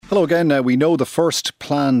Hello again. We know the first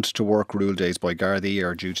planned to work rule days by Gardaí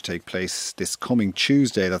are due to take place this coming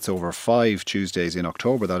Tuesday. That's over 5 Tuesdays in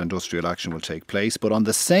October that industrial action will take place. But on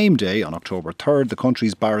the same day, on October 3rd, the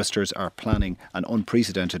country's barristers are planning an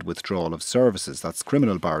unprecedented withdrawal of services. That's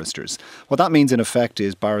criminal barristers. What that means in effect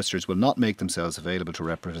is barristers will not make themselves available to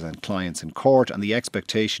represent clients in court, and the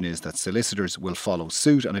expectation is that solicitors will follow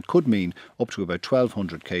suit, and it could mean up to about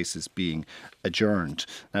 1,200 cases being adjourned.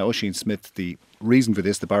 Now, Ossian Smyth, the reason for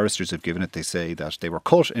this, the barristers have given it. They say that they were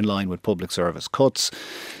cut in line with public service cuts.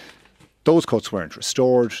 Those cuts weren't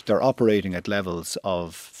restored. They're operating at levels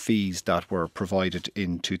of fees that were provided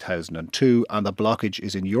in 2002, and the blockage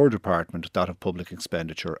is in your department, that of public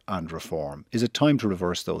expenditure and reform. Is it time to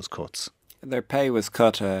reverse those cuts? Their pay was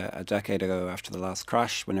cut a decade ago after the last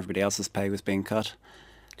crash, when everybody else's pay was being cut.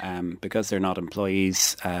 Because they're not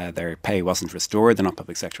employees, their pay wasn't restored. They're not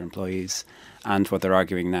public sector employees, and what they're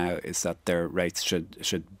arguing now is that their rates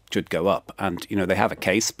should go up. And they have a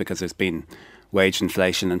case because there's been wage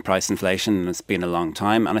inflation and price inflation, and it's been a long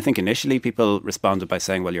time. And I think initially people responded by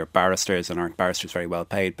saying, "Well, you're barristers, and aren't barristers very well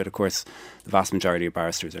paid?" But of course, the vast majority of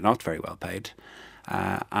barristers are not very well paid.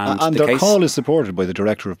 And their call is supported by the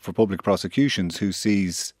Director for Public Prosecutions, who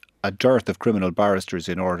sees a dearth of criminal barristers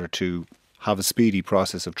in order to have a speedy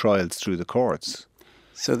process of trials through the courts.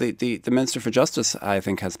 So the Minister for Justice, I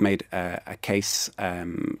think, has made a case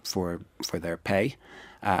for their pay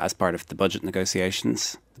as part of the budget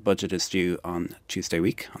negotiations. The budget is due on Tuesday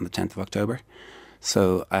week, on the 10th of October.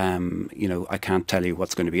 So, I can't tell you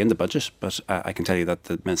what's going to be in the budget, but I can tell you that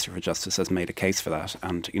the Minister for Justice has made a case for that.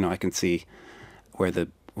 And, I can see where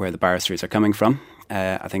the barristers are coming from.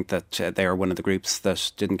 I think that they are one of the groups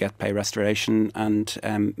that didn't get pay restoration,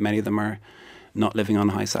 and many of them are not living on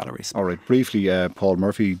high salaries. All right, briefly, Paul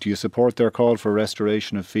Murphy, do you support their call for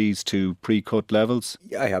restoration of fees to pre-cut levels?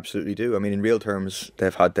 Yeah, I absolutely do. I mean, in real terms,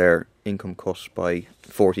 they've had their income cut by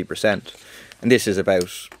 40%. And this is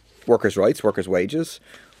about workers' rights, workers' wages,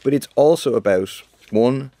 but it's also about,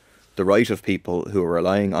 one, the right of people who are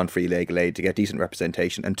relying on free legal aid to get decent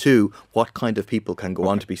representation, and two, what kind of people can go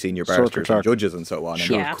on to be senior barristers and judges and so on.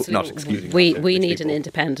 Sure. And Yeah, absolutely. not excusing we need an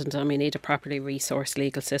independent, and we need a properly resourced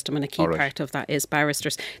legal system, and a key part of that is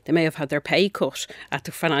barristers. They may have had their pay cut at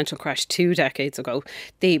the financial crash 2 decades ago,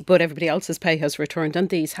 but everybody else's pay has returned, and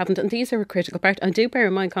these haven't, and these are a critical part. And do bear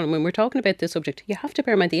in mind, Colin, when we're talking about this subject, you have to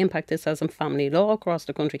bear in mind the impact this has on family law across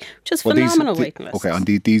the country, which is phenomenal waiting lists. Okay, and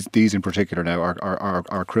these in particular now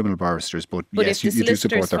are criminal barristers, but yes, if the you do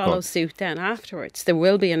support solicitors their follow call. suit then afterwards, there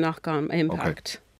will be a knock-on impact.